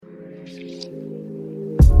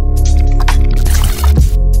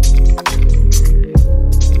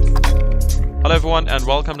everyone, and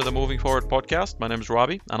welcome to the Moving Forward podcast. My name is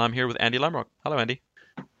Robbie, and I'm here with Andy Lemrock. Hello, Andy.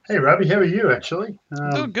 Hey, Robbie, how are you actually? I'm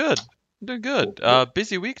doing good. I'm doing good.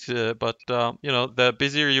 Busy week, but the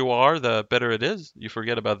busier you are, the better it is. You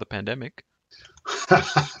forget about the pandemic.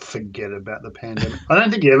 Forget about the pandemic. I don't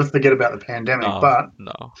think you ever forget about the pandemic, No, but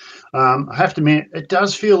no. I have to admit, it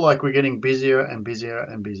does feel like we're getting busier and busier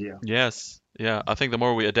and busier. Yes, yeah. I think the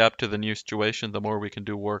more we adapt to the new situation, the more we can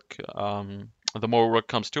do work. The more work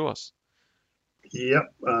comes to us. Yep.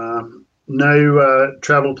 No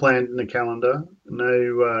travel planned in the calendar,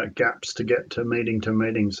 no gaps to get to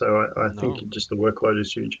meeting. So I think No. just the workload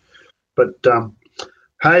is huge. But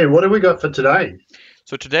hey, what have we got for today?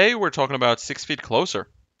 So today we're talking about 6 Feet Closer.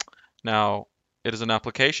 Now, it is an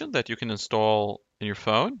application that you can install in your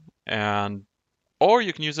phone, and or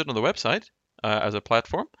you can use it on the website as a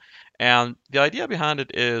platform. And the idea behind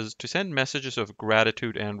it is to send messages of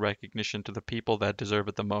gratitude and recognition to the people that deserve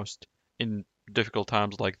it the most in difficult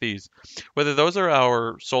times like these. Whether those are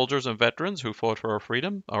our soldiers and veterans who fought for our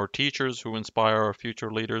freedom, our teachers who inspire our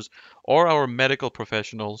future leaders, or our medical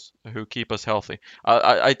professionals who keep us healthy.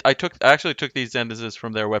 I actually took these sentences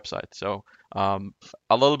from their website, so um,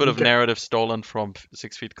 a little bit of Okay. narrative stolen from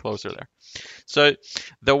 6 Feet Closer there. So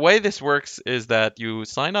the way this works is that you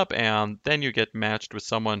sign up and then you get matched with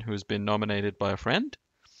someone who's been nominated by a friend,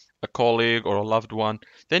 a colleague, or a loved one.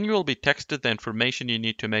 Then you will be texted the information you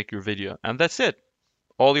need to make your video, and that's it.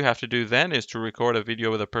 All you have to do then is to record a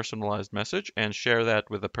video with a personalized message and share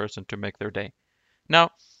that with the person to make their day.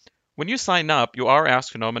 Now, when you sign up, you are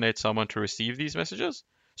asked to nominate someone to receive these messages.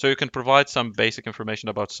 So you can provide some basic information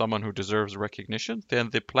about someone who deserves recognition.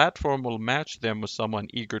 Then the platform will match them with someone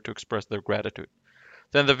eager to express their gratitude.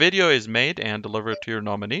 Then the video is made and delivered to your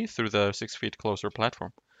nominee through the 6 Feet Closer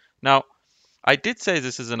platform. Now, I did say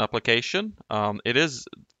this is an application. It is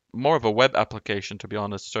more of a web application, to be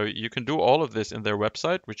honest. So you can do all of this in their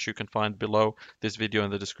website, which you can find below this video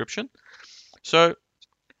in the description. So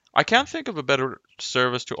I can't think of a better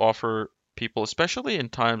service to offer people, especially in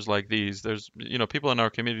times like these. There's, people in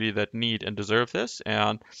our community that need and deserve this,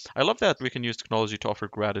 and I love that we can use technology to offer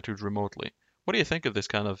gratitude remotely. What do you think of this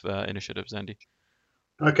kind of initiatives, Andy?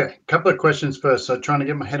 Okay, a couple of questions first. So trying to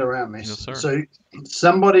get my head around Yes, this. sir. So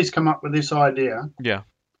somebody's come up with this idea Yeah.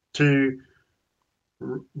 to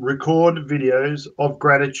record videos of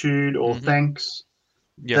gratitude or Hmm. thanks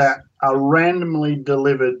Yes. that are randomly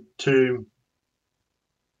delivered to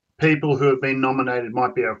people who have been nominated.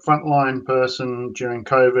 Might be a frontline person during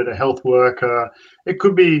COVID, a health worker. It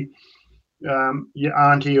could be your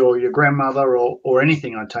auntie or your grandmother or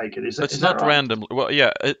anything. I take it. It's Is that not right? random. Well,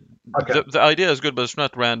 yeah, Okay. the idea is good, but it's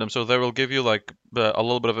not random. So they will give you like a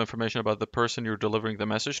little bit of information about the person you're delivering the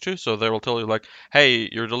message to. So they will tell you like, hey,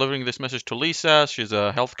 you're delivering this message to Lisa. She's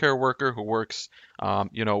a healthcare worker who works,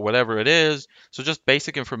 whatever it is. So just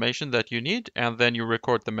basic information that you need, and then you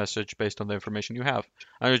record the message based on the information you have.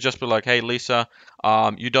 And you just be like, hey, Lisa,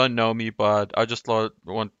 you don't know me, but I just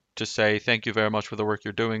want to say thank you very much for the work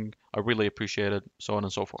you're doing. I really appreciate it, so on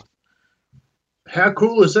and so forth. How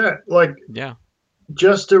cool is that? Like Yeah.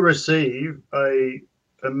 just to receive a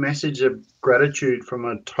message of gratitude from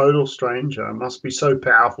a total stranger must be so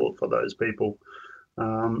powerful for those people,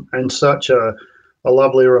 and such a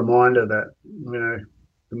lovely reminder that the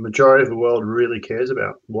majority of the world really cares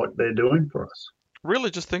about what they're doing for us.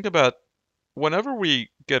 Really, just think about whenever we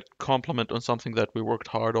get compliment on something that we worked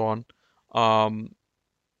hard on, um,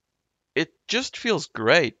 it just feels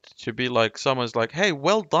great to be like someone's like, "Hey,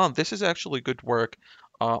 well done. This is actually good work.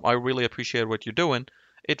 I really appreciate what you're doing."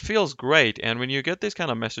 It feels great, and when you get these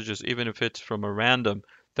kind of messages, even if it's from a random,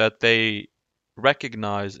 that they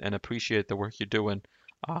recognize and appreciate the work you're doing,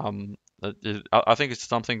 I think it's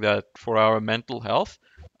something that for our mental health,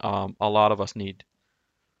 a lot of us need.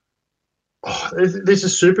 Oh, this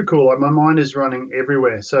is super cool. Like my mind is running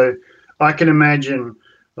everywhere. So I can imagine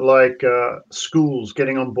like schools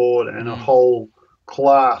getting on board and a Mm. whole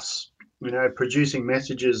class, producing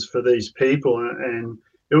messages for these people, and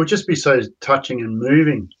it would just be so touching and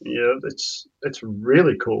moving. It's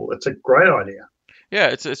really cool. It's a great idea. Yeah,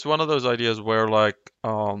 it's one of those ideas where like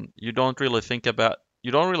you don't really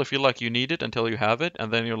feel like you need it until you have it,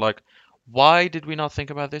 and then you're like, why did we not think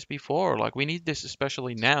about this before? Like we need this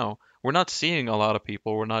especially now. We're not seeing a lot of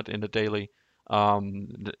people. We're not in the daily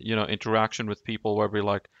interaction with people where we're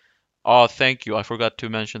like, oh, thank you. I forgot to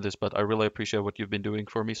mention this, but I really appreciate what you've been doing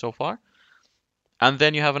for me so far. And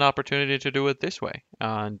then you have an opportunity to do it this way.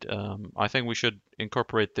 And I think we should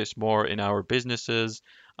incorporate this more in our businesses,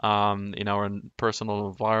 in our personal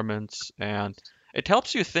environments, and it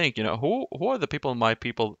helps you think. Who are the people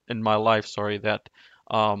in my life, sorry, that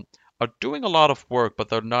um, are doing a lot of work, but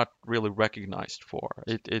they're not really recognized for.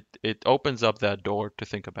 It opens up that door to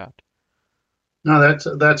think about. No,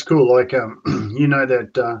 that's cool. Like, you know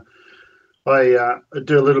that I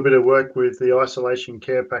do a little bit of work with the isolation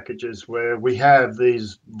care packages where we have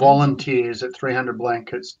these Mm, volunteers at 300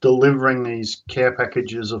 Blankets delivering these care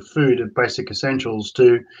packages of food and basic essentials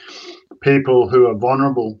to people who are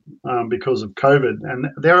vulnerable because of COVID. And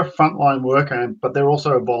they're a frontline worker, but they're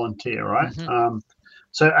also a volunteer, right? hmm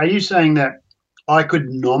So are you saying that I could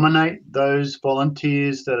nominate those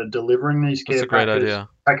volunteers that are delivering these That's care a great idea.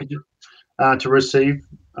 packages to receive,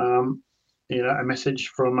 um, a message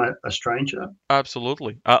from a stranger?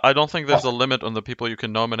 Absolutely. I don't think there's Oh, a limit on the people you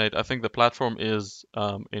can nominate. I think the platform is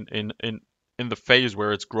in the phase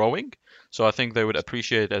where it's growing. So I think they would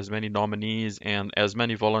appreciate as many nominees and as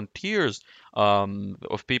many volunteers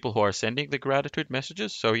of people who are sending the gratitude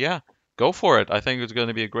messages. So yeah, go for it. I think it's going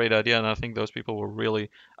to be a great idea, and I think those people will really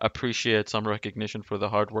appreciate some recognition for the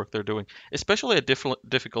hard work they're doing, especially at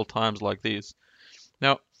difficult times like these.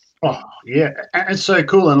 Now, oh, yeah, it's so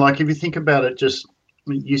cool. And like, if you think about it, just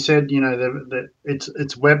you said, that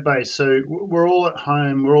it's web based. So we're all at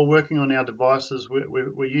home. We're all working on our devices.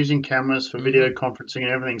 We're using cameras for video hmm conferencing and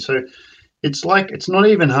everything. So it's like it's not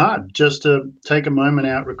even hard just to take a moment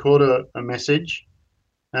out, record a message,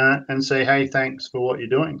 and say, "Hey, thanks for what you're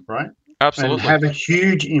doing," right? And absolutely. have a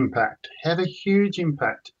huge impact. Have a huge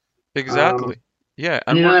impact. Um, Exactly. Yeah,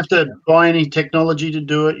 and and you don't we're have to buy any technology to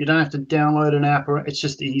do it. You don't have to download an app, or it's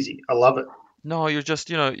just easy. I love it. no, you're just,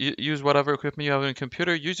 use whatever equipment you have on your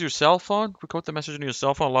computer. Use your cell phone. Record the message on your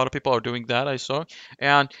cell phone. A lot of people are doing that, I saw.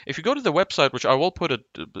 And if you go to the website, which I will put a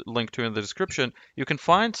link to in the description, you can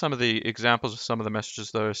find some of the examples of some of the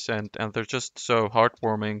messages that are sent, and they're just so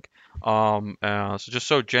heartwarming, so just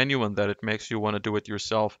so genuine that it makes you want to do it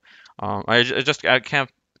yourself. I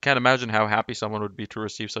can't imagine how happy someone would be to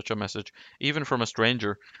receive such a message, even from a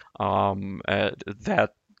stranger,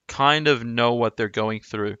 that kind of know what they're going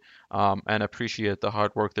through and appreciate the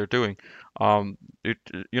hard work they're doing.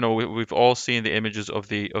 We've all seen the images of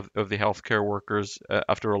the healthcare workers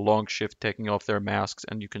after a long shift taking off their masks,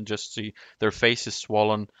 and you can just see their faces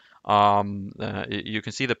swollen. You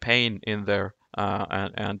can see the pain in there,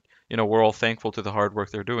 and we're all thankful to the hard work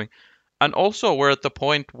they're doing. And also, we're at the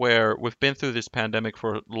point where we've been through this pandemic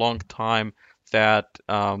for a long time that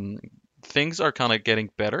things are kind of getting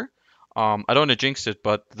better. I don't want to jinx it,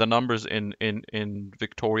 but the numbers in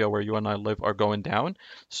Victoria, where you and I live, are going down.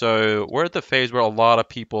 So we're at the phase where a lot of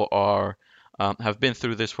people have been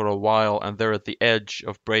through this for a while, and they're at the edge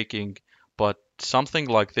of breaking. But something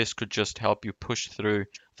like this could just help you push through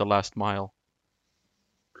the last mile.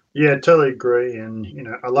 Yeah, totally agree. And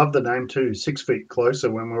I love the name too. 6 feet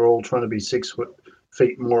closer when we're all trying to be 6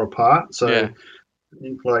 feet more apart. So Yeah,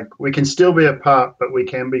 like we can still be apart, but we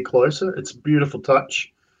can be closer. It's a beautiful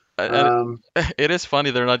touch. and Um, it is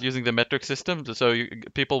funny they're not using the metric system, so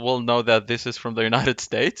people will know that this is from the United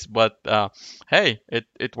States. But hey,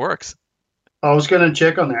 it works. I was going to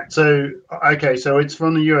check on that. So okay, so it's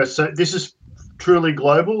from the US. So this is truly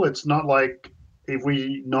global. It's not like if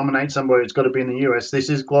we nominate somebody, it's got to be in the US. This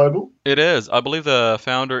is global. It is. I believe the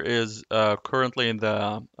founder is currently in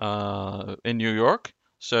New York.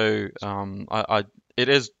 So it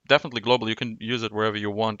is definitely global. You can use it wherever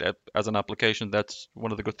you want as an application. That's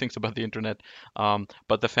one of the good things about the internet.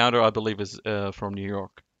 But the founder, I believe, is from New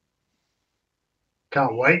York.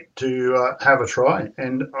 Can't wait to have a try.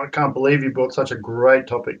 And I can't believe you brought such a great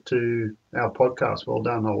topic to our podcast. Well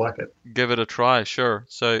done. I like it. Give it a try, sure.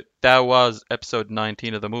 So that was episode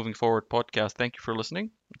 19 of the Moving Forward podcast. Thank you for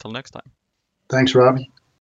listening. Until next time. Thanks, Robbie.